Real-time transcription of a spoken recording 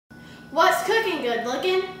What's cooking, good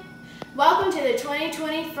looking? Welcome to the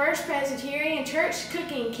 2020 First Presbyterian Church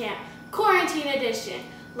Cooking Camp, Quarantine Edition.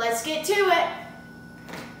 Let's get to it.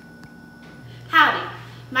 Howdy,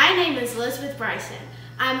 my name is Elizabeth Bryson.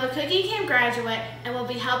 I'm a cooking camp graduate and will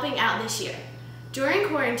be helping out this year. During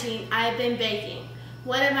quarantine, I have been baking.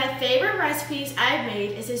 One of my favorite recipes I've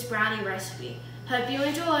made is this brownie recipe. Hope you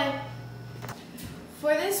enjoy.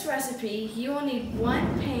 For this recipe, you will need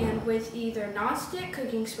one pan with either nonstick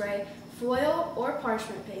cooking spray, foil, or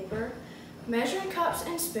parchment paper, measuring cups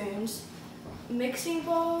and spoons, mixing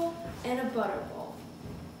bowl, and a butter bowl.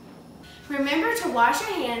 Remember to wash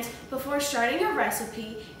your hands before starting a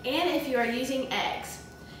recipe and if you are using eggs.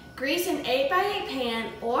 Grease an 8x8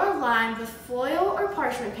 pan or line with foil or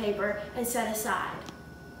parchment paper and set aside.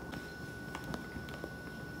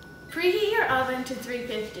 Preheat your oven to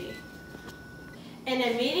 350. In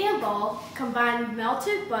a medium bowl, combine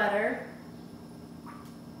melted butter,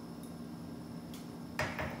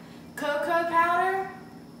 cocoa powder,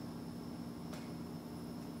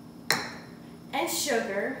 and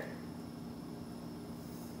sugar,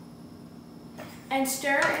 and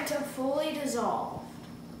stir until fully dissolved.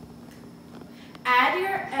 Add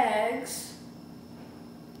your eggs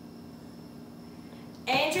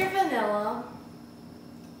and your vanilla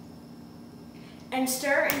and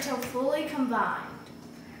stir until fully combined.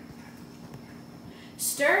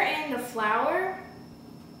 Stir in the flour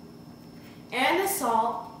and the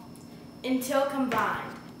salt until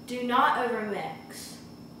combined. Do not overmix.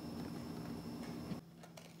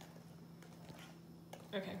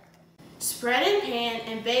 Okay. Spread in pan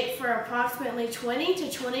and bake for approximately 20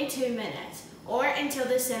 to 22 minutes or until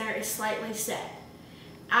the center is slightly set.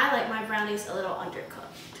 I like my brownies a little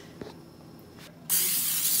undercooked.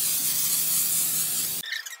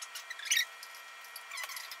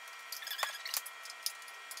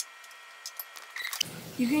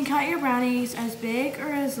 You can cut your brownies as big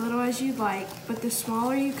or as little as you like, but the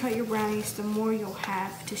smaller you cut your brownies, the more you'll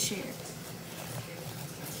have to share.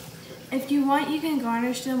 If you want, you can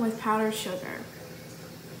garnish them with powdered sugar.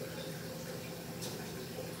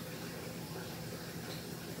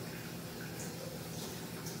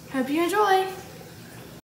 Hope you enjoy!